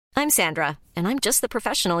I'm Sandra, and I'm just the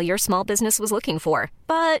professional your small business was looking for.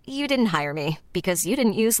 But you didn't hire me because you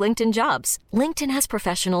didn't use LinkedIn Jobs. LinkedIn has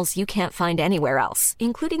professionals you can't find anywhere else,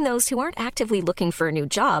 including those who aren't actively looking for a new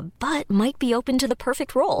job, but might be open to the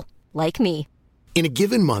perfect role, like me. In a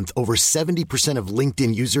given month, over 70% of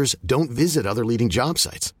LinkedIn users don't visit other leading job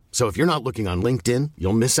sites. So if you're not looking on LinkedIn,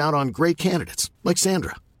 you'll miss out on great candidates like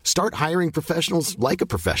Sandra. Start hiring professionals like a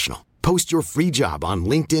professional. Post your free job on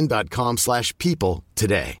linkedin.com/people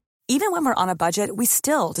today. Even when we're on a budget, we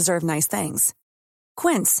still deserve nice things.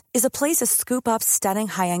 Quince is a place to scoop up stunning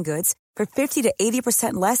high-end goods for 50 to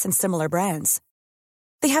 80% less than similar brands.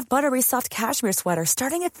 They have buttery soft cashmere sweaters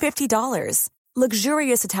starting at $50,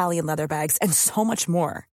 luxurious Italian leather bags, and so much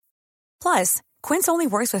more. Plus, Quince only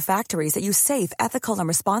works with factories that use safe, ethical, and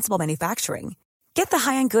responsible manufacturing. Get the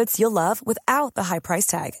high-end goods you'll love without the high price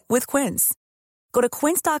tag with Quince. Go to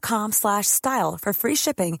quince.com/style for free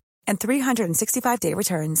shipping and 365-day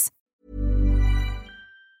returns.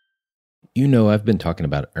 You know, I've been talking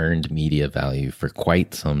about earned media value for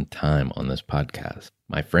quite some time on this podcast.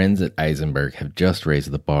 My friends at Eisenberg have just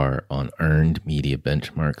raised the bar on earned media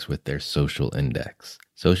benchmarks with their Social Index.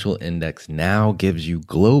 Social Index now gives you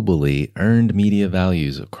globally earned media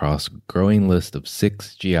values across a growing list of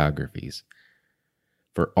 6 geographies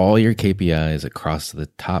for all your KPIs across the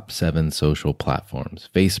top 7 social platforms: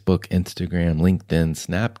 Facebook, Instagram, LinkedIn,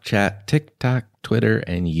 Snapchat, TikTok, Twitter,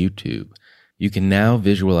 and YouTube. You can now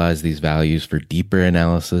visualize these values for deeper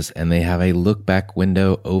analysis, and they have a look-back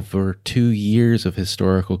window over 2 years of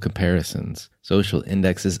historical comparisons. Social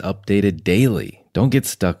Index is updated daily. Don't get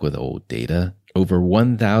stuck with old data. Over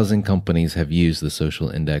 1,000 companies have used the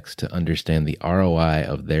Social Index to understand the ROI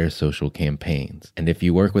of their social campaigns. And if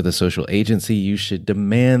you work with a social agency, you should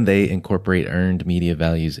demand they incorporate earned media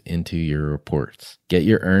values into your reports. Get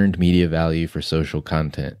your earned media value for social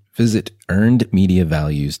content. Visit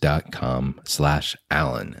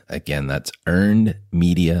earnedmediavalues.com/Alan. Again, that's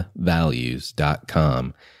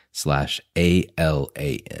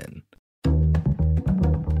earnedmediavalues.com/ALAN.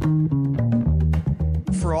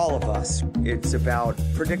 For all of us, it's about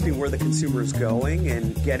predicting where the consumer is going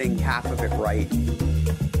and getting half of it right.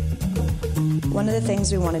 One of the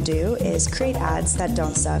things we want to do is create ads that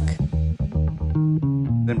don't suck.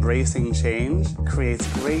 Embracing change creates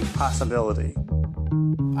great possibility.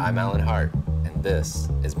 I'm Alan Hart, and this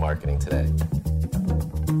is Marketing Today.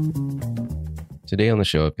 Today on the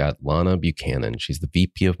show, I've got Lana Buchanan. She's the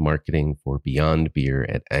VP of Marketing for Beyond Beer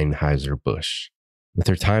at Anheuser-Busch. With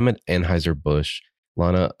her time at Anheuser-Busch,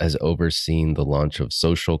 Lana has overseen the launch of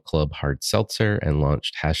Social Club Hard Seltzer and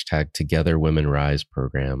launched #Together Women Rise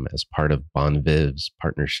program as part of Bon Viv's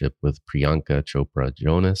partnership with Priyanka Chopra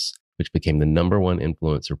Jonas, which became the #1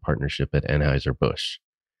 influencer partnership at Anheuser-Busch.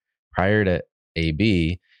 Prior to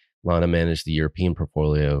AB, Lana managed the European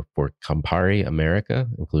portfolio for Campari America,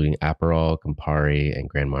 including Aperol, Campari, and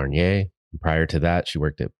Grand Marnier. And prior to that, she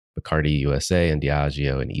worked at Bacardi USA and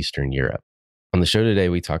Diageo in Eastern Europe. On the show today,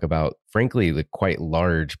 we talk about, frankly, the quite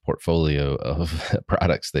large portfolio of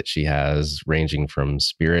products that she has, ranging from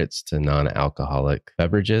spirits to non-alcoholic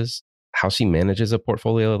beverages, how she manages a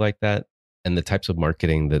portfolio like that, and the types of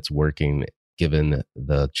marketing that's working given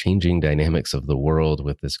the changing dynamics of the world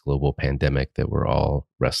with this global pandemic that we're all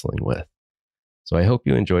wrestling with. So I hope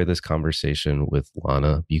you enjoy this conversation with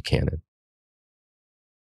Lana Buchanan.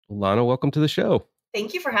 Lana, welcome to the show.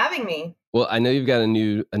 Thank you for having me. Well, I know you've got a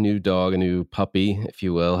new dog, a new puppy, if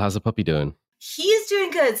you will. How's the puppy doing? He's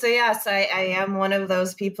doing good. So yes, I am one of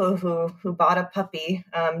those people who bought a puppy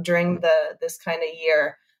during this kind of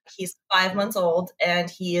year. He's 5 months old, and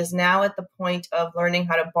he is now at the point of learning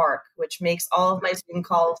how to bark, which makes all of my Zoom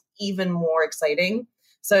calls even more exciting.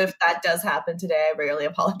 So if that does happen today, I really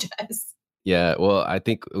apologize. Yeah, well, I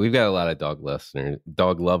think we've got a lot of dog lovers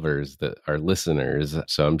that are listeners,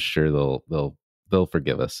 so I'm sure they'll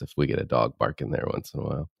forgive us if we get a dog barking there once in a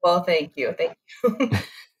while. Well, thank you.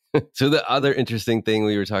 So the other interesting thing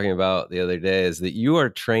we were talking about the other day is that you are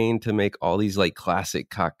trained to make all these like classic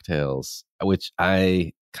cocktails, which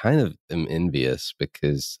I kind of am envious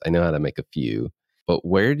because I know how to make a few. But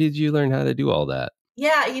where did you learn how to do all that?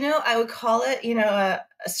 Yeah, I would call it, a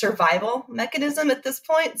survival mechanism at this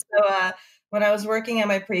point. So when I was working at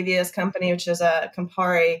my previous company, which is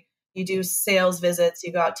Campari, you do sales visits,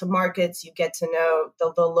 you go out to markets, you get to know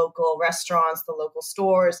the local restaurants, the local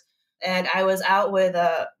stores. And I was out with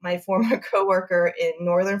my former coworker in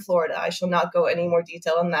Northern Florida. I shall not go any more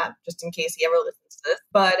detail on that, just in case he ever listens to this.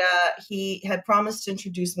 But he had promised to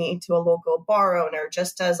introduce me to a local bar owner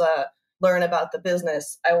just as a learn about the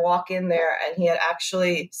business. I walk in there and he had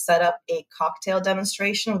actually set up a cocktail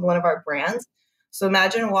demonstration with one of our brands. So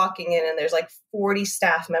imagine walking in and there's like 40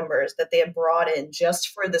 staff members that they have brought in just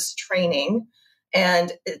for this training.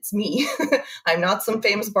 And it's me. I'm not some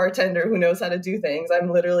famous bartender who knows how to do things. I'm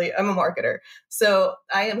a marketer. So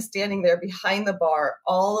I am standing there behind the bar.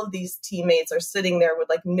 All of these teammates are sitting there with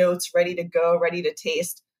like notes ready to go, ready to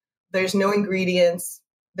taste. There's no ingredients.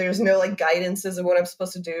 There's no like guidances of what I'm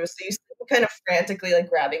supposed to do. So you see kind of frantically like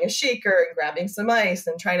grabbing a shaker and grabbing some ice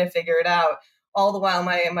and trying to figure it out. All the while,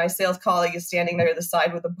 my sales colleague is standing there at the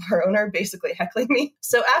side with the bar owner, basically heckling me.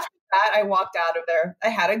 So after that, I walked out of there. I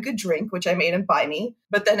had a good drink, which I made him buy me.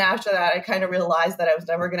 But then after that, I kind of realized that I was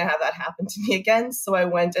never going to have that happen to me again. So I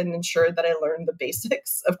went and ensured that I learned the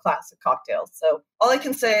basics of classic cocktails. So all I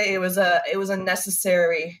can say, it was a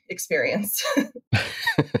necessary experience.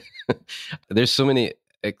 There's so many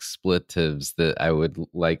expletives that I would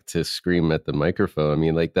like to scream at the microphone. I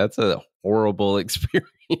mean, like, that's a horrible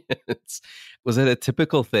experience. Was it a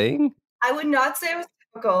typical thing? I would not say it was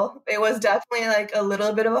typical. It was definitely like a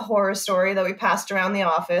little bit of a horror story that we passed around the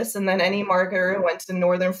office. And then any marketer who went to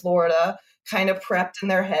Northern Florida kind of prepped in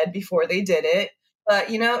their head before they did it. But,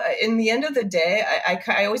 in the end of the day,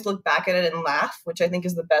 I always look back at it and laugh, which I think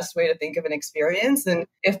is the best way to think of an experience. And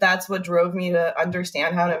if that's what drove me to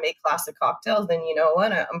understand how to make classic cocktails, then you know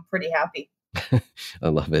what? I'm pretty happy. I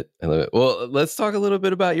love it. Well, let's talk a little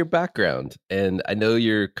bit about your background. And I know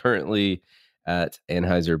you're currently at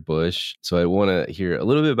Anheuser-Busch. So I want to hear a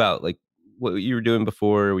little bit about like what you were doing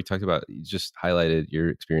before. We talked about, you just highlighted your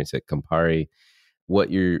experience at Campari,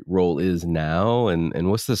 what your role is now,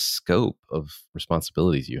 and what's the scope of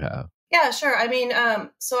responsibilities you have. Yeah, sure. I mean,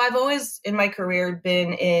 so I've always in my career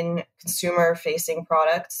been in consumer facing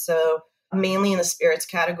products. So mainly in the spirits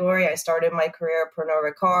category. I started my career at Pernod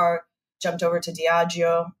Ricard, jumped over to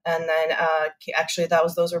Diageo, and then actually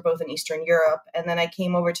those were both in Eastern Europe. And then I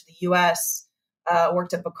came over to the US,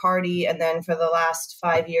 worked at Bacardi, and then for the last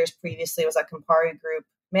 5 years previously was at Campari Group,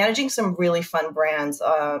 managing some really fun brands,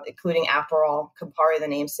 including Aperol, Campari, the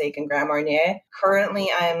namesake, and Grand Marnier. Currently,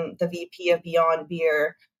 I'm the VP of Beyond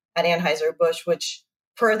Beer at Anheuser-Busch, which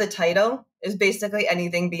per the title is basically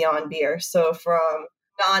anything beyond beer. So from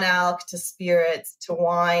non-alc to spirits to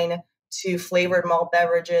wine to flavored malt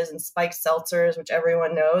beverages and spiked seltzers, which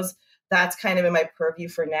everyone knows, that's kind of in my purview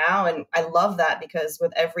for now. And I love that because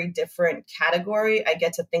with every different category, I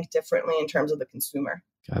get to think differently in terms of the consumer.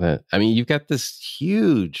 Got it. I mean, you've got this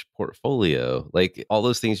huge portfolio, like all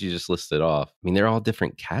those things you just listed off. I mean, they're all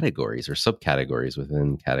different categories or subcategories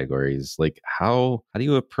within categories. Like how do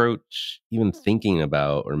you approach even thinking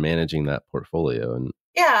about or managing that portfolio? And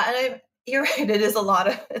yeah, and you're right. It's a lot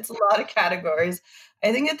of categories.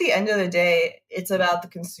 I think at the end of the day, it's about the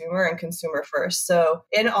consumer and consumer first. So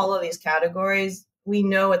in all of these categories, we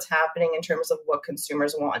know what's happening in terms of what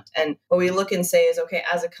consumers want. And what we look and say is, okay,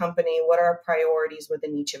 as a company, what are our priorities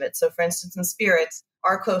within each of it? So for instance, in spirits,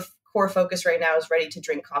 our core focus right now is ready to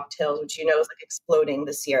drink cocktails, which is like exploding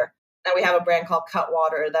this year. And we have a brand called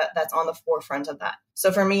Cutwater that's on the forefront of that.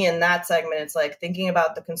 So for me in that segment, it's like thinking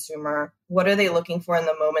about the consumer. What are they looking for in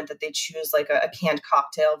the moment that they choose like a canned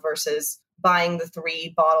cocktail versus buying the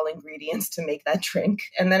 3 bottle ingredients to make that drink?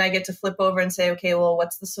 And then I get to flip over and say, okay, well,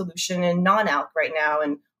 what's the solution in non-alc right now?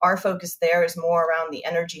 And our focus there is more around the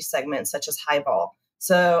energy segment, such as highball.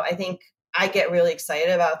 So I think I get really excited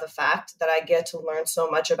about the fact that I get to learn so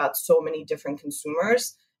much about so many different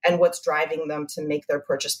consumers and what's driving them to make their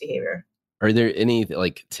purchase behavior. Are there any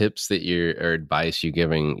like tips that or advice you're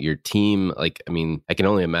giving your team? Like, I mean, I can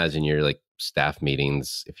only imagine your like staff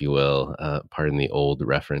meetings, if you will, pardon the old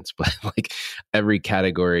reference, but like every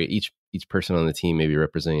category, each person on the team may be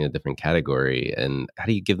representing a different category. And how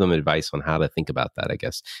do you give them advice on how to think about that, I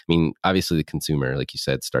guess? I mean, obviously the consumer, like you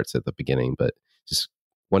said, starts at the beginning, but just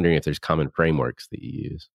wondering if there's common frameworks that you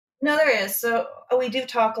use. No, there is. So we do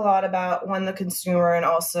talk a lot about the consumer and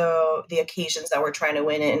also the occasions that we're trying to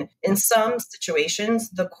win in. In some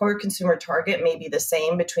situations, the core consumer target may be the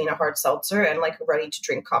same between a hard seltzer and like a ready to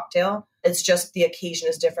drink cocktail. It's just the occasion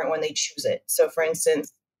is different when they choose it. So for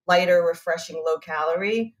instance, lighter, refreshing, low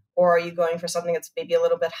calorie, or are you going for something that's maybe a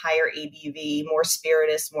little bit higher ABV, more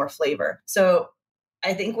spiritus, more flavor? So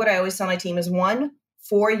I think what I always tell my team is one,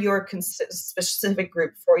 for your specific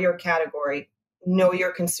group, for your category, know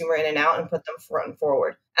your consumer in and out and put them front and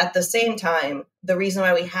forward. At the same time, the reason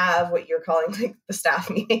why we have what you're calling like the staff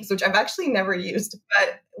meetings, which I've actually never used,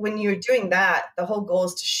 but when you're doing that, the whole goal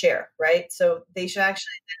is to share, right? So they should actually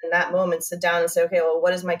in that moment sit down and say, okay, well,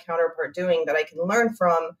 what is my counterpart doing that I can learn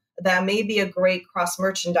from? That may be a great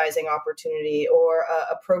cross-merchandising opportunity or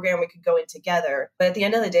a program we could go in together. But at the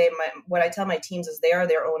end of the day, what I tell my teams is they are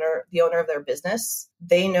the owner of their business.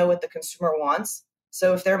 They know what the consumer wants.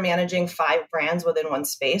 So if they're managing 5 brands within one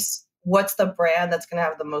space, what's the brand that's going to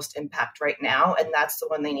have the most impact right now? And that's the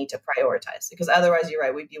one they need to prioritize, because otherwise, you're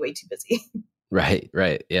right, we'd be way too busy. Right.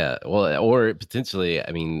 Yeah. Well, or potentially,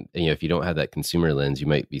 I mean, if you don't have that consumer lens, you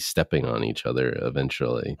might be stepping on each other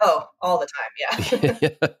eventually. Oh, all the time.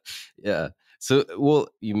 Yeah. Yeah. So, well,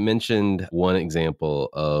 you mentioned one example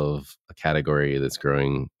of a category that's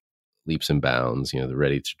growing leaps and bounds, the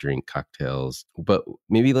ready to drink cocktails. But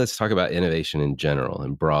maybe let's talk about innovation in general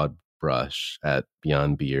and broad brush at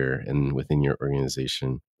Beyond Beer and within your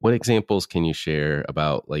organization. What examples can you share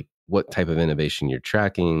about like what type of innovation you're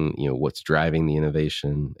tracking, what's driving the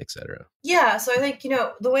innovation, et cetera? Yeah. So I think,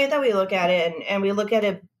 the way that we look at it, and we look at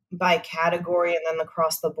it by category and then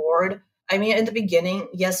across the board. I mean, in the beginning,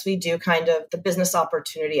 yes, we do kind of the business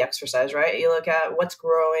opportunity exercise, right? You look at what's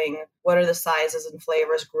growing, what are the sizes and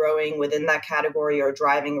flavors growing within that category or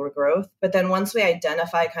driving growth. But then once we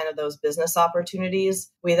identify kind of those business opportunities,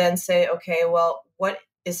 we then say, okay, well, what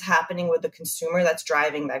is happening with the consumer that's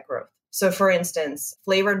driving that growth? So for instance,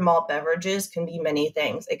 flavored malt beverages can be many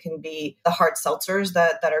things. It can be the hard seltzers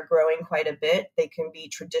that are growing quite a bit. They can be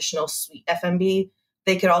traditional sweet FMB.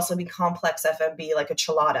 They could also be complex FMB like a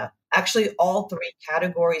chelada. Actually, all 3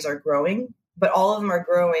 categories are growing, but all of them are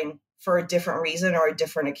growing for a different reason or a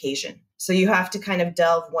different occasion. So you have to kind of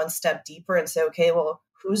delve one step deeper and say, okay, well,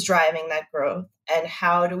 who's driving that growth and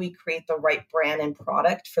how do we create the right brand and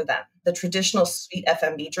product for them? The traditional sweet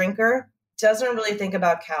FMB drinker doesn't really think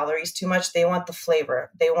about calories too much. They want the flavor.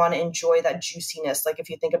 They want to enjoy that juiciness. Like if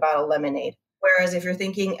you think about a lemonade. Whereas if you're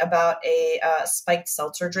thinking about a spiked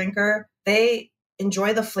seltzer drinker, they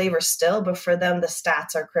enjoy the flavor still, but for them, the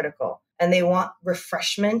stats are critical and they want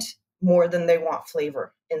refreshment more than they want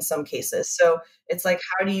flavor in some cases. So it's like,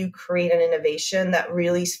 how do you create an innovation that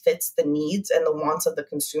really fits the needs and the wants of the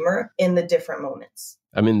consumer in the different moments?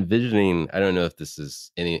 I'm envisioning, I don't know if this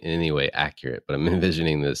is in any way accurate, but I'm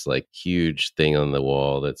envisioning this like huge thing on the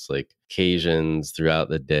wall that's like occasions throughout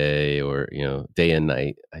the day or, day and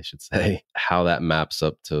night, I should say, how that maps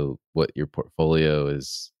up to what your portfolio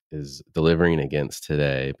is delivering against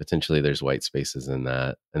today. Potentially there's white spaces in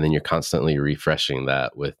that. And then you're constantly refreshing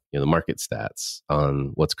that with the market stats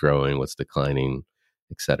on what's growing, what's declining,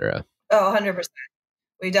 et cetera. Oh, 100%.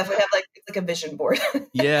 We definitely have it's like a vision board.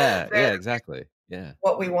 Yeah, exactly. Yeah.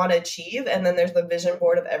 What we want to achieve. And then there's the vision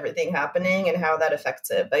board of everything happening and how that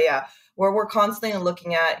affects it. But yeah, we're constantly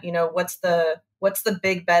looking at, what's the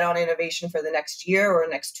big bet on innovation for the next year or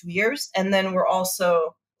next 2 years. And then we're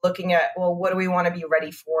also looking at, well, what do we want to be ready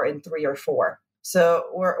for in 3 or 4? So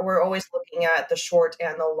we're always looking at the short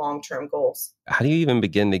and the long-term goals. How do you even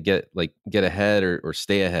begin to get ahead or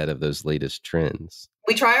stay ahead of those latest trends?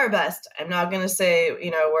 We try our best. I'm not going to say,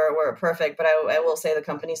 we're perfect, but I will say the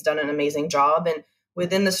company's done an amazing job. And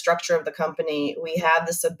within the structure of the company, we have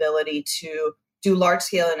this ability to do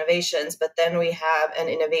large-scale innovations, but then we have an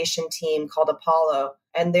innovation team called Apollo,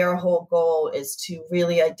 and their whole goal is to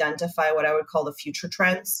really identify what I would call the future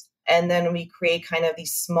trends. And then we create kind of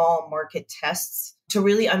these small market tests to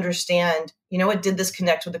really understand, did this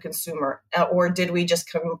connect with the consumer? Or did we just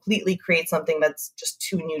completely create something that's just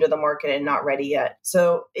too new to the market and not ready yet?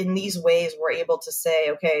 So in these ways, we're able to say,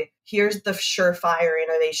 okay, here's the surefire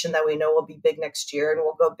innovation that we know will be big next year and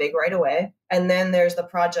will go big right away. And then there's the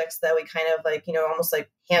projects that we kind of almost like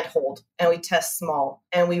handhold and we test small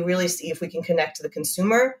and we really see if we can connect to the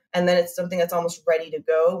consumer. And then it's something that's almost ready to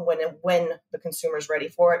go when the consumer is ready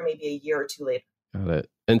for it, maybe a year or 2 later. Got it.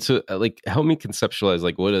 And so help me conceptualize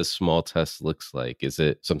what a small test looks like. Is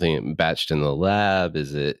it something batched in the lab?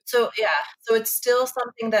 Is it? So it's still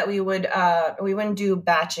something that we wouldn't do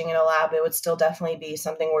batching in a lab. It would still definitely be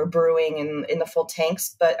something we're brewing in the full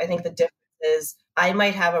tanks. But I think the difference is I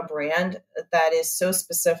might have a brand that is so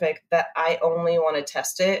specific that I only want to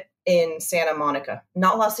test it in Santa Monica,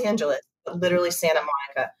 not Los Angeles, but literally Santa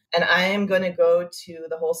Monica. And I am going to go to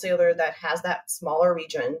the wholesaler that has that smaller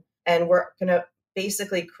region and we're going to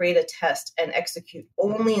basically create a test and execute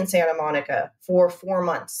only in Santa Monica for 4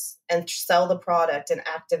 months and sell the product and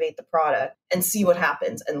activate the product and see what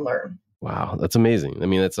happens and learn. Wow, that's amazing. I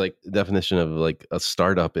mean, that's like the definition of like a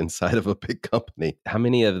startup inside of a big company. How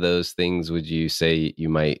many of those things would you say you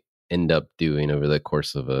might end up doing over the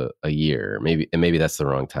course of a year? Maybe that's the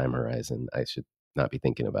wrong time horizon I should not be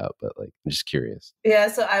thinking about, but I'm just curious. Yeah,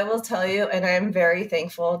 so I will tell you, and I'm very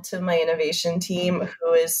thankful to my innovation team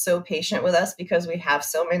who is so patient with us because we have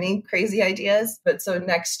so many crazy ideas. But so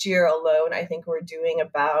next year alone, I think we're doing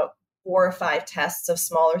about 4 or 5 tests of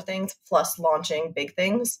smaller things plus launching big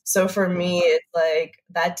things. So for me, it's like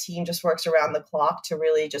that team just works around the clock to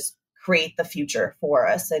really just create the future for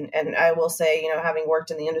us. And I will say, having worked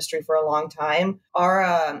in the industry for a long time,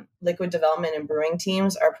 our liquid development and brewing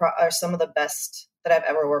teams are some of the best that I've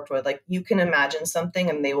ever worked with. Like, you can imagine something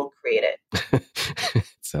and they will create it.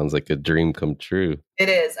 Sounds like a dream come true. It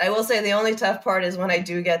is. I will say the only tough part is when I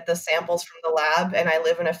do get the samples from the lab, and I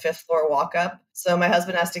live in a 5th floor walk up. So my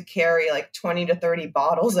husband has to carry like 20 to 30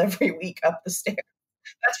 bottles every week up the stairs.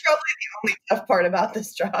 That's probably the only tough part about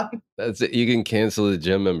this job. That's it. You can cancel the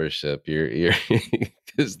gym membership. You're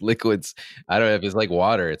because liquids, I don't know if it's like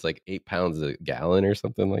water. It's like 8 pounds a gallon or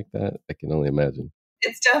something like that. I can only imagine.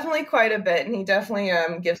 It's definitely quite a bit. And he definitely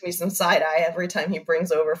gives me some side eye every time he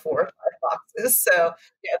brings over 4 or 5 boxes. So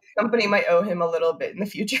yeah, the company might owe him a little bit in the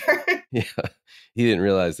future. Yeah. He didn't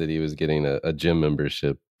realize that he was getting a gym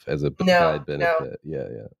membership as a side benefit. No, he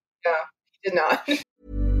did not.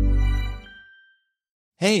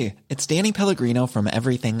 Hey, it's Danny Pellegrino from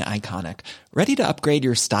Everything Iconic. Ready to upgrade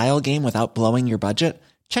your style game without blowing your budget?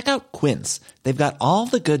 Check out Quince. They've got all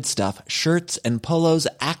the good stuff, shirts and polos,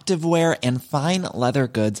 activewear, and fine leather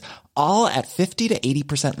goods, all at 50 to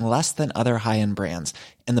 80% less than other high-end brands.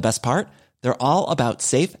 And the best part? They're all about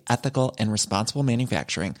safe, ethical, and responsible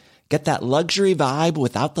manufacturing. Get that luxury vibe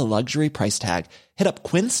without the luxury price tag. Hit up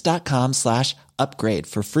quince.com/upgrade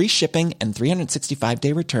for free shipping and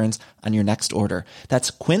 365-day returns on your next order.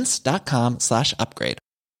 That's quince.com/upgrade.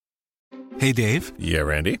 Hey, Dave. Yeah,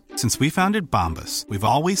 Randy. Since we founded Bombas, we've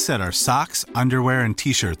always said our socks, underwear, and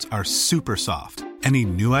T-shirts are super soft. Any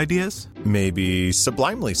new ideas? Maybe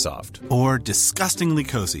sublimely soft. Or disgustingly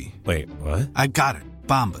cozy. Wait, what? I got it.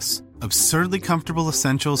 Bombas. Absurdly comfortable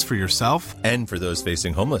essentials for yourself and for those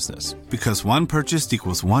facing homelessness. Because one purchased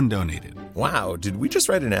equals one donated. Wow, did we just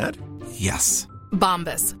write an ad? Yes.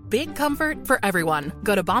 Bombas. Big comfort for everyone.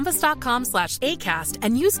 Go to bombas.com/ACAST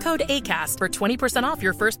and use code ACAST for 20% off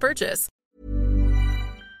your first purchase.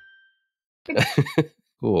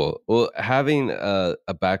 Cool. Well, having a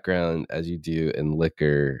background as you do in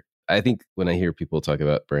liquor, I think when I hear people talk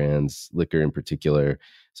about brands, liquor in particular,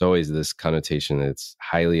 it's always this connotation that it's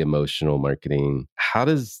highly emotional marketing. How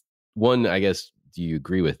does, one, I guess, do you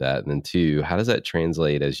agree with that? And then two, how does that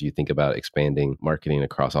translate as you think about expanding marketing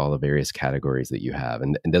across all the various categories that you have?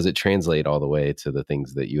 And does it translate all the way to the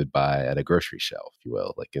things that you would buy at a grocery shelf, if you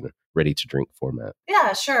will, like in a ready to drink format?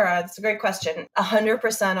 Yeah, sure. That's a great question.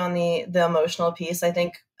 100% on the emotional piece. I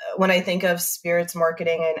think when I think of spirits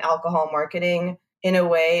marketing and alcohol marketing, in a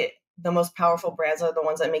way, the most powerful brands are the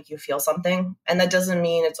ones that make you feel something. And that doesn't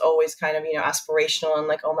mean it's always kind of, aspirational and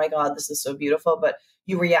like, oh my God, this is so beautiful, but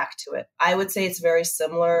you react to it. I would say it's very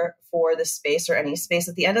similar for this space or any space.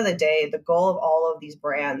 At the end of the day, the goal of all of these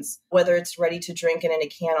brands, whether it's ready to drink and in a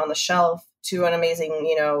can on the shelf to an amazing,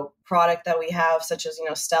 product that we have, such as,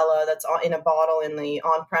 Stella, that's in a bottle in the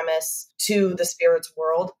on-premise, to the spirits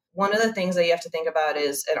world. One of the things that you have to think about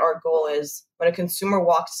is, and our goal is, when a consumer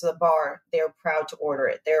walks to the bar, they are proud to order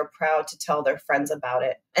it. They are proud to tell their friends about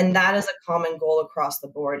it. And that is a common goal across the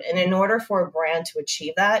board. And in order for a brand to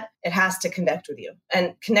achieve that, it has to connect with you.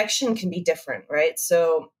 And connection can be different, right?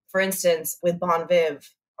 So for instance, with Bon Viv,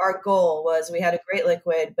 our goal was we had a great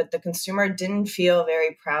liquid, but the consumer didn't feel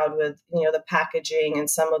very proud with, the packaging and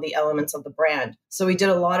some of the elements of the brand. So we did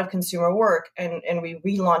a lot of consumer work and we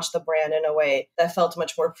relaunched the brand in a way that felt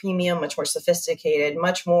much more premium, much more sophisticated,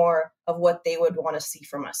 much more of what they would want to see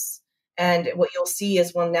from us. And what you'll see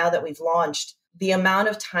is, now that we've launched, the amount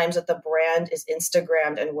of times that the brand is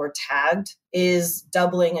Instagrammed and we're tagged is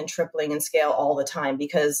doubling and tripling in scale all the time,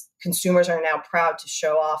 because consumers are now proud to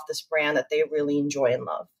show off this brand that they really enjoy and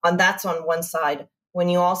love. And that's on one side. When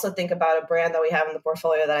you also think about a brand that we have in the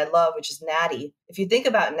portfolio that I love, which is Natty. If you think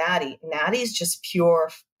about Natty, Natty is just pure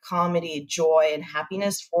comedy, joy, and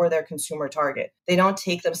happiness for their consumer target. They don't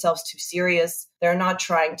take themselves too serious. They're not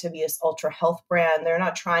trying to be this ultra health brand. They're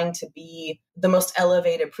not trying to be the most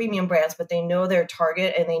elevated premium brands, but they know their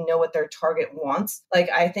target and they know what their target wants. Like,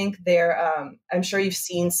 I think they're, I'm sure you've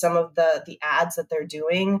seen some of the ads that they're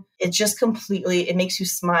doing. It just completely, it makes you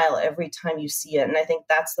smile every time you see it. And I think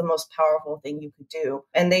that's the most powerful thing you could do.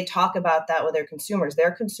 And they talk about that with their consumers.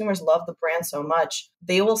 Their consumers love the brand so much.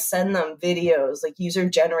 They will send them videos, like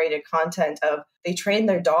user-generated content of, they train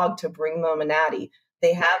their dog to bring them a Natty.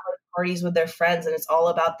 They have parties with their friends and it's all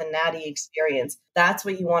about the Natty experience. That's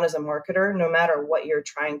what you want as a marketer, no matter what you're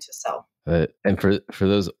trying to sell. And for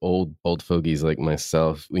those old fogies like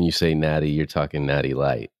myself, when you say Natty, you're talking Natty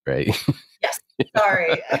Light, right? Yes.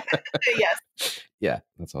 Sorry. Yes. Yeah,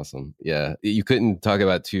 that's awesome. Yeah. You couldn't talk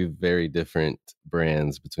about two very different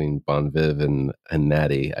brands between Bon Viv and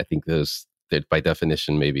Natty. I think those they're by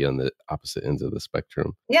definition maybe on the opposite ends of the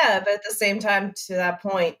spectrum. Yeah, but at the same time, to that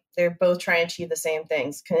point, they're both trying to achieve the same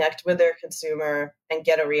things: connect with their consumer and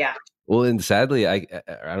get a reaction. Well, and sadly, I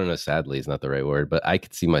don't know, sadly is not the right word, but I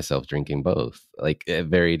could see myself drinking both, like at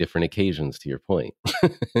very different occasions, to your point.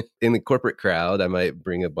 In the corporate crowd, I might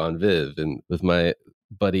bring a Bon Viv, and with my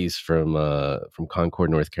buddies from Concord,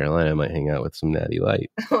 North Carolina, I might hang out with some Natty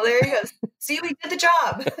Light. Well, there you go. See, we did the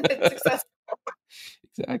job. It's successful.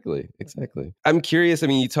 Exactly. I'm curious. I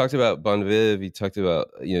mean, you talked about Bon Viv, you talked about,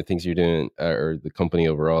 things you're doing or the company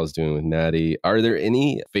overall is doing with Natty. Are there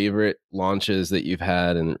any favorite launches that you've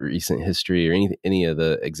had in recent history, or any of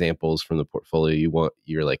the examples from the portfolio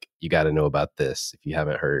you're like, you got to know about this if you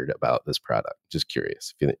haven't heard about this product? Just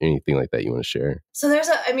curious if anything like that you want to share. So there's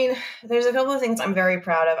a couple of things I'm very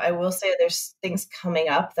proud of. I will say there's things coming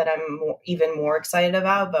up that I'm even more excited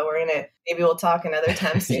about, but maybe we'll talk another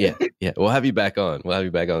time soon. Yeah. We'll have you back on.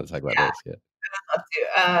 To talk about this. Yeah.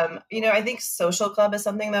 I'd love to. I think Social Club is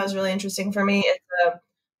something that was really interesting for me.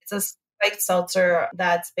 It's a spiked seltzer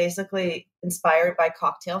that's basically inspired by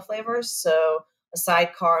cocktail flavors. So a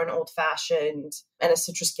sidecar, an old fashioned, and a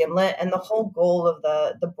citrus gimlet. And the whole goal of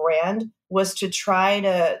the brand was to try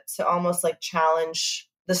to almost like challenge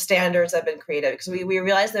the standards that have been created, because we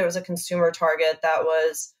realized there was a consumer target that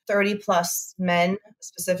was 30 plus men,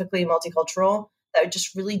 specifically multicultural, that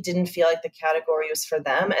just really didn't feel like the category was for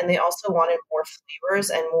them. And they also wanted more flavors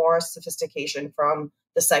and more sophistication from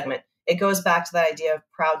the segment. It goes back to that idea of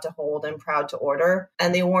proud to hold and proud to order.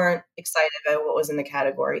 And they weren't excited about what was in the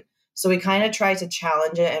category. So we kind of tried to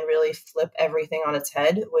challenge it and really flip everything on its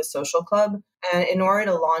head with Social Club. And in order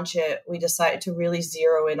to launch it, we decided to really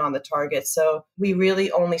zero in on the target. So we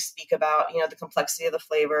really only speak about, the complexity of the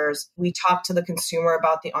flavors. We talk to the consumer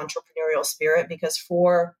about the entrepreneurial spirit, because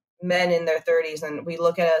for men in their 30s, and we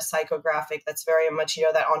look at a psychographic that's very much,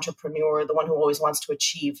 that entrepreneur, the one who always wants to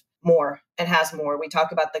achieve more and has more. We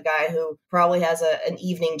talk about the guy who probably has an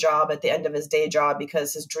evening job at the end of his day job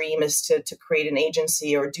because his dream is to create an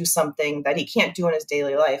agency or do something that he can't do in his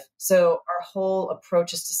daily life. So our whole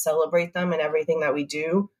approach is to celebrate them in everything that we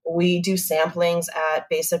do. We do samplings at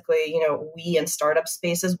basically, we and startup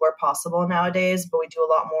spaces where possible nowadays, but we do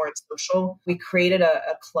a lot more in social. We created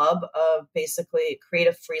a club of basically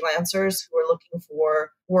creative freelancers who are looking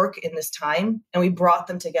for work in this time. And we brought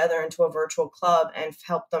them together into a virtual club and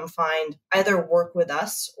helped them find either work with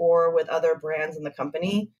us or with other brands in the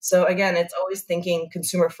company. So again, it's always thinking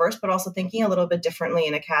consumer first, but also thinking a little bit differently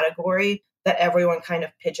in a category that everyone kind of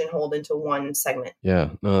pigeonholed into one segment. Yeah,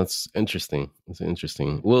 no, that's interesting. It's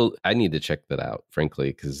interesting. Well, I need to check that out,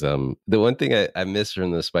 frankly, because the one thing I miss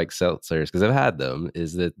from the spiked seltzers, because I've had them,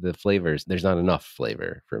 is that the flavors, there's not enough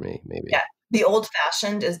flavor for me, maybe. Yeah, the old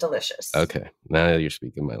fashioned is delicious. Okay, now you're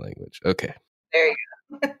speaking my language. Okay. There you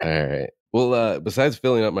go. All right. Well, besides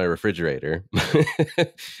filling up my refrigerator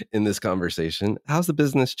in this conversation, how's the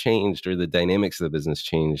business changed, or the dynamics of the business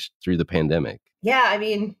changed through the pandemic? Yeah,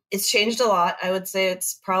 it's changed a lot. I would say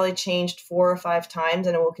it's probably changed 4 or 5 times,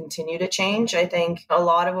 and it will continue to change. I think a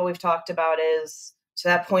lot of what we've talked about is to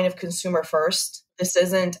that point of consumer first. This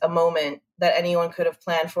isn't a moment that anyone could have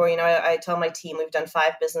planned for. I tell my team we've done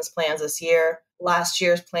 5 business plans this year. Last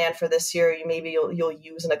year's plan for this year, you'll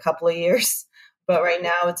use in a couple of years. But right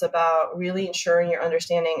now it's about really ensuring you're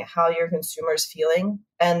understanding how your consumer is feeling,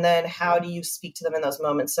 and then how do you speak to them in those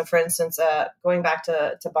moments. So for instance, going back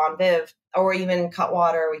to Bon Viv or even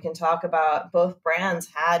Cutwater, we can talk about both brands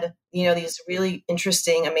had, these really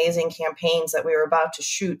interesting, amazing campaigns that we were about to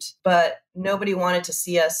shoot, but nobody wanted to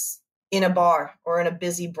see us in a bar or in a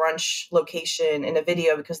busy brunch location in a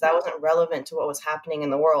video, because that wasn't relevant to what was happening in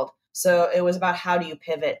the world. So it was about how do you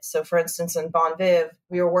pivot? So for instance, in Bon Viv,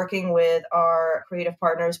 we were working with our creative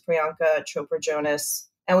partners, Priyanka Chopra Jonas,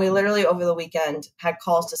 and we literally over the weekend had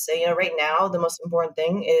calls to say, right now, the most important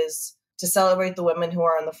thing is to celebrate the women who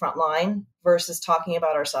are on the front line versus talking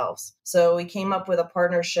about ourselves. So we came up with a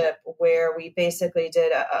partnership where we basically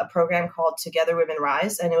did a program called Together Women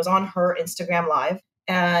Rise, and it was on her Instagram Live.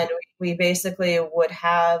 And we basically would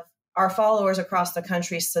have our followers across the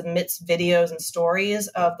country submit videos and stories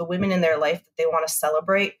of the women in their life that they want to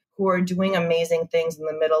celebrate, who are doing amazing things in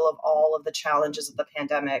the middle of all of the challenges of the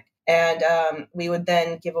pandemic. And we would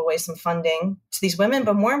then give away some funding to these women.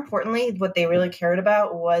 But more importantly, what they really cared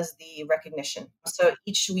about was the recognition. So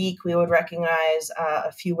each week we would recognize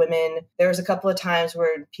a few women. There was a couple of times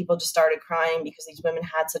where people just started crying because these women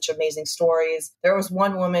had such amazing stories. There was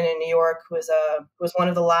one woman in New York who was one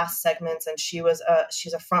of the last segments, and she's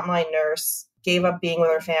a frontline nurse, gave up being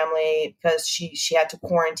with her family because she had to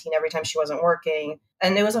quarantine every time she wasn't working.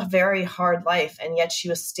 And it was a very hard life. And yet she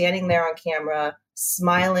was standing there on camera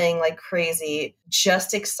smiling like crazy,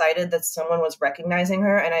 just excited that someone was recognizing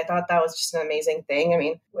her. And I thought that was just an amazing thing. I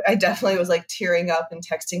mean, I definitely was like tearing up and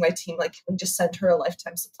texting my team, like, can we just send her a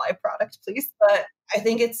lifetime supply product, please? But I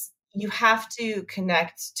think you have to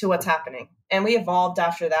connect to what's happening. And we evolved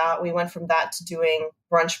after that. We went from that to doing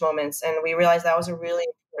brunch moments. And we realized that was a really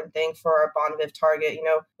important thing for our Bon Viv target. You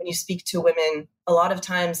know, when you speak to women, a lot of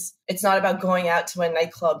times it's not about going out to a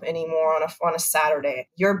nightclub anymore on a Saturday.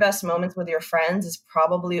 Your best moments with your friends is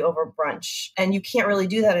probably over brunch. And you can't really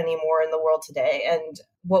do that anymore in the world today. And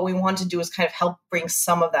what we want to do is kind of help bring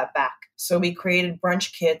some of that back. So we created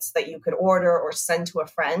brunch kits that you could order or send to a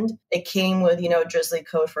friend. It came with, Drizzly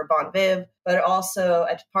code for Bon Viv, but also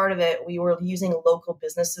as part of it, we were using local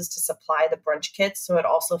businesses to supply the brunch kits. So it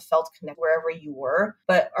also felt connected wherever you were.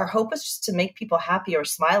 But our hope was just to make people happy or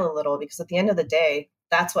smile a little, because at the end of the day,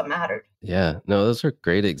 that's what mattered. Yeah, no, those are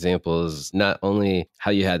great examples. Not only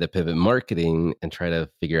how you had to pivot marketing and try to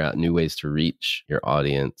figure out new ways to reach your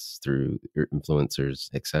audience through your influencers,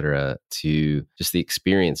 et cetera, to just the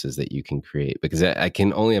experiences that you can create. Because I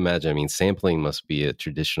can only imagine, I mean, sampling must be a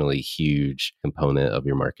traditionally huge component of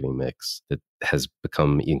your marketing mix that has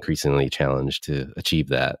become increasingly challenged to achieve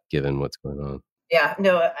that, given what's going on. Yeah,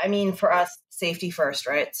 no, I mean, for us, safety first,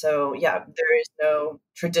 right? So yeah, there is no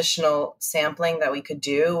traditional sampling that we could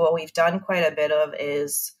do. What we've done quite a bit of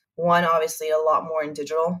is, one, obviously a lot more in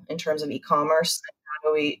digital in terms of e-commerce. How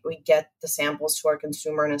do we get the samples to our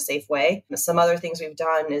consumer in a safe way? Some other things we've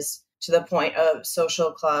done is, to the point of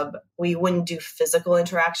Social Club, we wouldn't do physical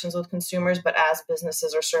interactions with consumers, but as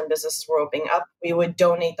businesses or certain businesses were opening up, we would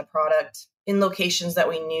donate the product in locations that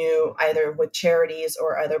we knew, either with charities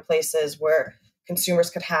or other places where consumers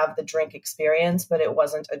could have the drink experience, but it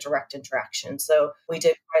wasn't a direct interaction. So we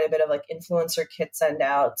did quite a bit of like influencer kit send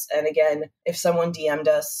outs. And again, if someone DM'd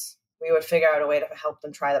us, we would figure out a way to help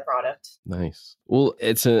them try the product. Nice. Well,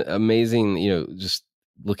 it's amazing, just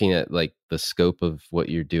looking at like the scope of what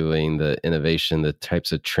you're doing, the innovation, the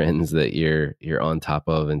types of trends that you're on top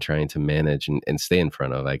of and trying to manage and stay in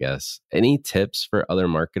front of, I guess. Any tips for other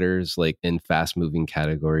marketers like in fast moving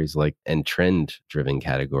categories, like and trend driven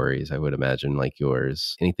categories, I would imagine, like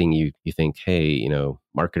yours? Anything you think, hey,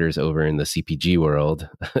 marketers over in the CPG world,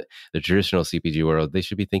 the traditional CPG world, they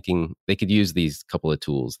should be thinking they could use these couple of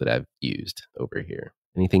tools that I've used over here.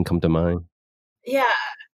 Anything come to mind? Yeah.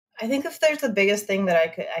 I think if there's the biggest thing that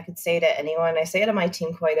I could say to anyone, I say it to my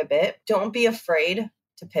team quite a bit, don't be afraid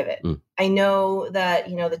to pivot. I know that,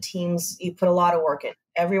 the teams, you put a lot of work in.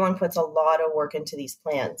 Everyone puts a lot of work into these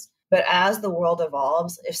plans. But as the world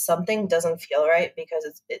evolves, if something doesn't feel right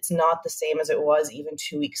because it's not the same as it was even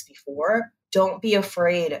 2 weeks before, don't be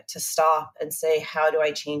afraid to stop and say, how do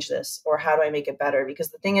I change this? Or how do I make it better?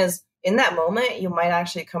 Because the thing is, in that moment, you might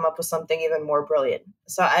actually come up with something even more brilliant.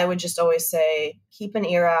 So I would just always say, keep an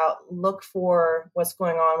ear out, look for what's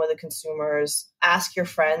going on with the consumers, ask your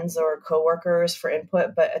friends or coworkers for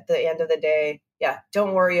input. But at the end of the day,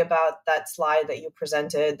 don't worry about that slide that you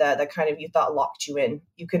presented that kind of you thought locked you in.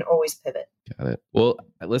 You can always pivot. Got it. Well,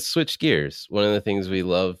 let's switch gears. One of the things we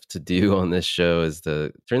love to do on this show is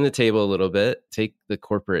to turn the table a little bit, take the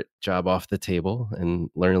corporate job off the table and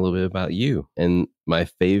learn a little bit about you. And my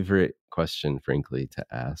favorite question, frankly, to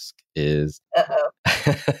ask is,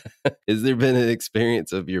 has there been an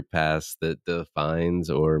experience of your past that defines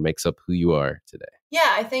or makes up who you are today?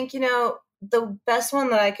 Yeah, I think, the best one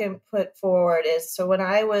that I can put forward is, so when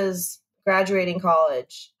I was graduating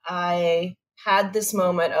college, I had this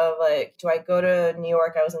moment of like, do I go to New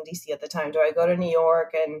York? I was in DC at the time. Do I go to New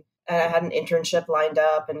York? And I had an internship lined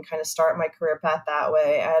up and kind of start my career path that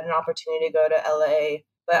way. I had an opportunity to go to LA.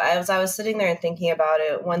 But as I was sitting there and thinking about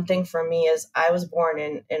it, one thing for me is I was born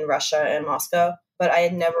in Russia, in Moscow, but I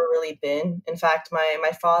had never really been. In fact,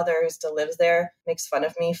 my father, who still lives there, makes fun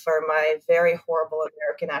of me for my very horrible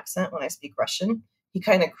American accent when I speak Russian. He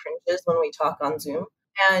kind of cringes when we talk on Zoom.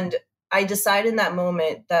 And I decided in that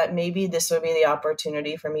moment that maybe this would be the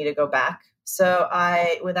opportunity for me to go back. So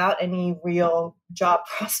I, without any real job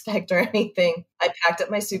prospect or anything, I packed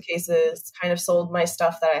up my suitcases, kind of sold my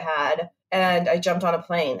stuff that I had, and I jumped on a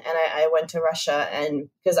plane and I went to Russia. And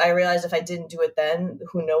because I realized if I didn't do it then,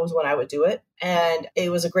 who knows when I would do it. And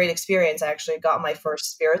it was a great experience. I actually got my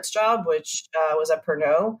first spirits job, which was at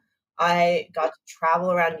Pernod. I got to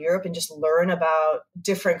travel around Europe and just learn about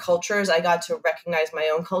different cultures. I got to recognize my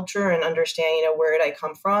own culture and understand, where did I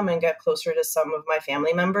come from and get closer to some of my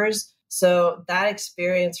family members. So that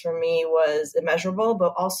experience for me was immeasurable,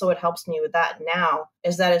 but also what helps me with that now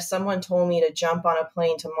is that if someone told me to jump on a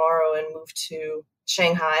plane tomorrow and move to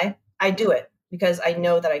Shanghai, I'd do it because I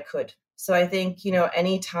know that I could. So I think,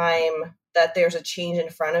 anytime that there's a change in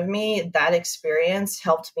front of me, that experience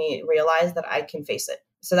helped me realize that I can face it.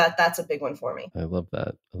 So that's a big one for me. I love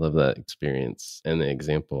that. I love that experience and the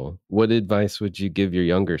example. What advice would you give your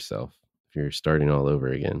younger self if you're starting all over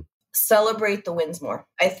again? Celebrate the wins more.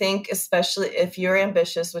 I think, especially if you're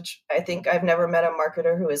ambitious, which I think I've never met a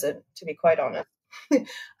marketer who isn't, to be quite honest.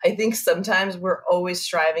 I think sometimes we're always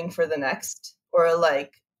striving for the next, or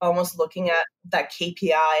like almost looking at that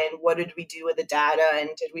KPI and what did we do with the data and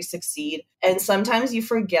did we succeed? And sometimes you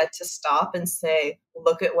forget to stop and say,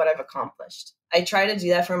 look at what I've accomplished. I try to do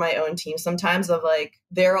that for my own team sometimes, of like,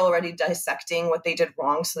 they're already dissecting what they did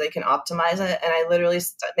wrong so they can optimize it. And I literally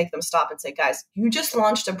make them stop and say, guys, you just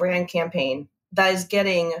launched a brand campaign that is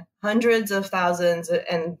getting hundreds of thousands,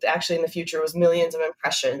 and actually in the future was millions of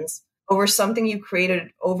impressions over something you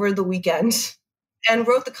created over the weekend and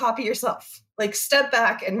wrote the copy yourself. Like, step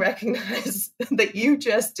back and recognize that you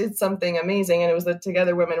just did something amazing. And it was the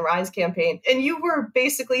Together Women Rise campaign. And you were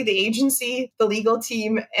basically the agency, the legal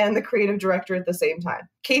team, and the creative director at the same time.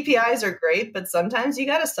 KPIs are great, but sometimes you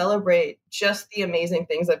got to celebrate just the amazing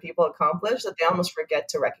things that people accomplish that they almost forget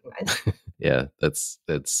to recognize. Yeah, that's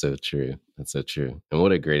so true. That's so true. And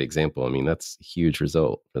what a great example. I mean, that's a huge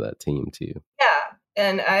result for that team too. Yeah.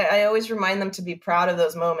 And I always remind them to be proud of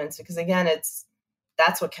those moments because, again,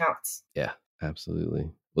 that's what counts. Yeah, absolutely.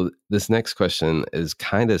 Well, this next question is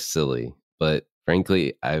kind of silly, but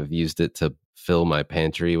frankly, I've used it to fill my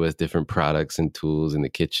pantry with different products and tools in the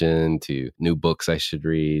kitchen, to new books I should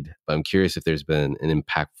read. But I'm curious if there's been an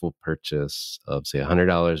impactful purchase of, say,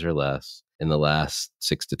 $100 or less in the last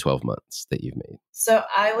 6 to 12 months that you've made. So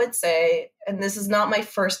I would say, and this is not my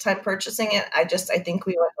first time purchasing it, I think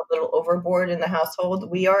we went a little overboard in the household.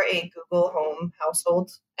 We are a Google Home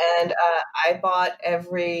household, and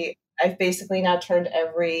I've basically now turned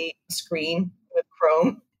every screen with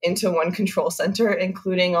Chrome into one control center,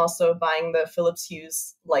 including also buying the Philips Hue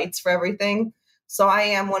lights for everything. So I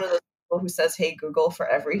am one of those people who says, hey, Google for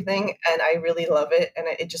everything. And I really love it. And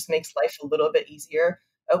it just makes life a little bit easier.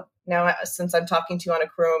 Oh, now since I'm talking to you on a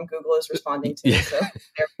Chrome, Google is responding to me. So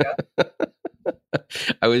there we go.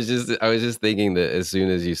 I was just thinking that as soon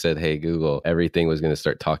as you said, hey, Google, everything was going to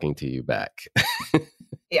start talking to you back.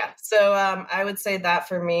 Yeah. So I would say that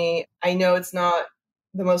for me, I know it's not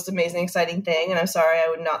the most amazing, exciting thing. And I'm sorry, I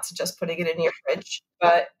would not suggest putting it in your fridge,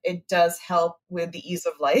 but it does help with the ease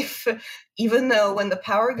of life. Even though when the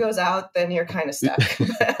power goes out, then you're kind of stuck.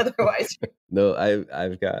 Otherwise. No,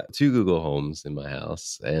 I've got 2 Google Homes in my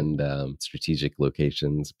house and strategic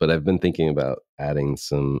locations, but I've been thinking about adding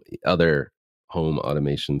some other home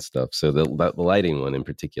automation stuff. So the lighting one in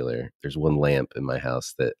particular, there's one lamp in my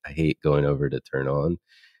house that I hate going over to turn on.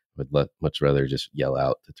 I would much rather just yell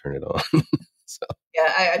out to turn it on. So.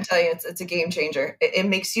 Yeah, I tell you, it's a game changer. It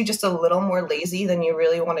makes you just a little more lazy than you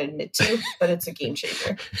really want to admit to, but it's a game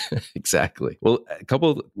changer. Exactly. Well, a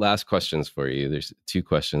couple last questions for you. There's 2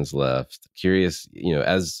 questions left. Curious,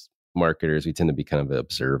 as marketers, we tend to be kind of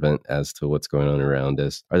observant as to what's going on around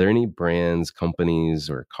us. Are there any brands, companies,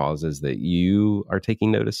 or causes that you are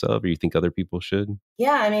taking notice of, or you think other people should?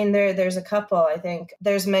 Yeah, I mean, there's a couple. I think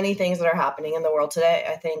there's many things that are happening in the world today.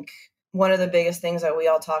 I think one of the biggest things that we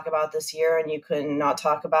all talk about this year, and you could not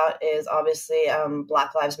talk about, is obviously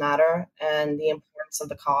Black Lives Matter and the importance of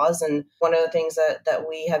the cause. And one of the things that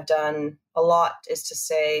we have done a lot is to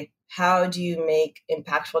say, how do you make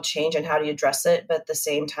impactful change and how do you address it? But at the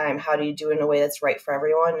same time, how do you do it in a way that's right for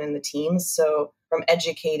everyone in the teams? So from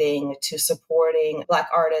educating to supporting Black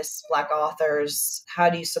artists, Black authors, how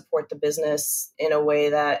do you support the business in a way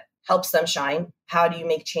that helps them shine? How do you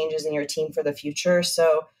make changes in your team for the future?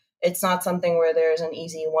 So it's not something where there's an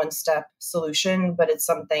easy one-step solution, but it's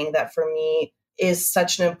something that for me is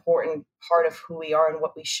such an important part of who we are and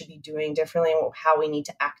what we should be doing differently and how we need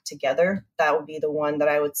to act together. That would be the one that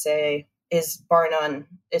I would say is bar none.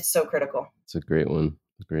 It's so critical. It's a great one.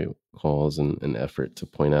 A great cause and effort to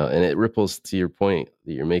point out. And it ripples to your point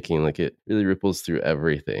that you're making. Like, it really ripples through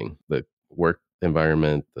everything, the work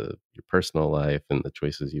environment, your personal life, and the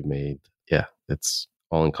choices you've made. Yeah, it's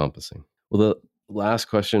all encompassing. Well, the last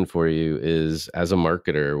question for you is, as a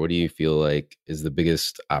marketer, what do you feel like is the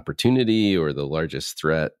biggest opportunity or the largest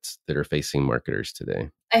threat that are facing marketers today?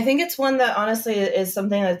 I think it's one that honestly is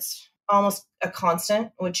something that's almost a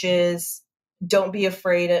constant, which is don't be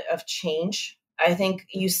afraid of change. I think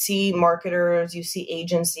you see marketers, you see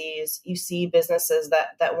agencies, you see businesses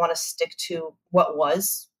that want to stick to what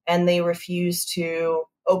was, and they refuse to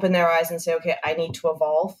open their eyes and say, okay, I need to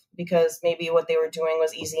evolve because maybe what they were doing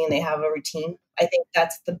was easy and they have a routine. I think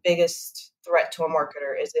that's the biggest threat to a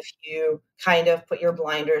marketer is if you kind of put your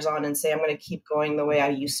blinders on and say, I'm going to keep going the way I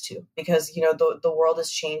used to, because, the world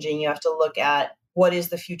is changing. You have to look at what is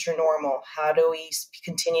the future normal? How do we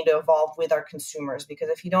continue to evolve with our consumers? Because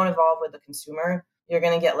if you don't evolve with the consumer, you're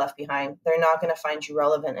going to get left behind. They're not going to find you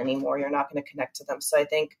relevant anymore. You're not going to connect to them. So I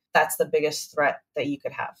think that's the biggest threat that you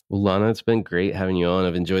could have. Well, Lana, it's been great having you on.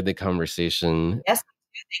 I've enjoyed the conversation. Yes,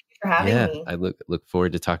 thank you for having me. I look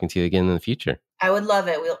forward to talking to you again in the future. I would love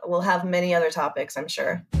it. We'll have many other topics, I'm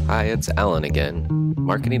sure. Hi, it's Alan again.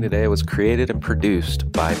 Marketing Today was created and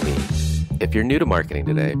produced by me. If you're new to Marketing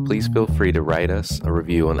Today, please feel free to write us a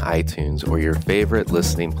review on iTunes or your favorite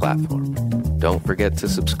listening platform. Don't forget to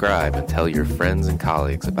subscribe and tell your friends and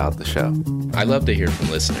colleagues about the show. I love to hear from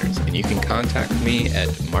listeners, and you can contact me at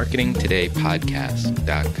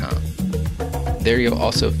marketingtodaypodcast.com. There you'll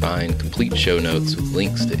also find complete show notes with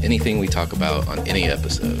links to anything we talk about on any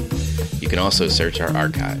episode. You can also search our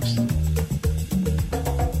archives.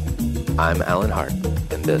 I'm Alan Hart,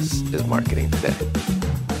 and this is Marketing Today.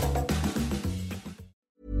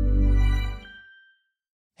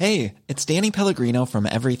 Hey, it's Danny Pellegrino from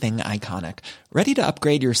Everything Iconic. Ready to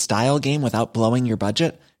upgrade your style game without blowing your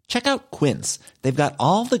budget? Check out Quince. They've got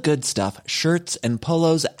all the good stuff, shirts and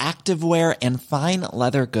polos, activewear, and fine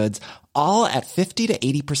leather goods, all at 50 to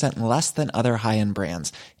 80% less than other high-end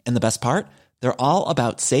brands. And the best part? They're all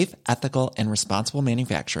about safe, ethical, and responsible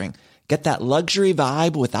manufacturing. Get that luxury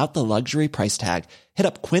vibe without the luxury price tag. Hit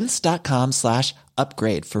up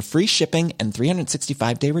quince.com/upgrade for free shipping and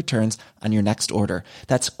 365-day returns on your next order.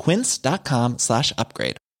 That's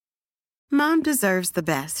quince.com/upgrade. Mom deserves the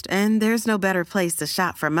best, and there's no better place to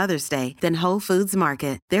shop for Mother's Day than Whole Foods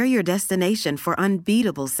Market. They're your destination for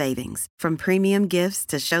unbeatable savings, from premium gifts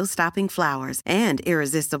to show-stopping flowers and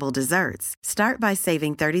irresistible desserts. Start by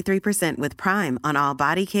saving 33% with Prime on all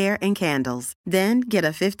body care and candles. Then get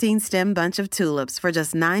a 15-stem bunch of tulips for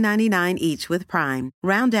just $9.99 each with Prime.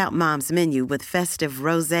 Round out Mom's menu with festive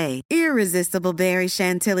rosé, irresistible berry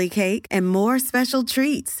chantilly cake, and more special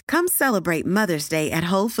treats. Come celebrate Mother's Day at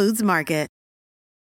Whole Foods Market.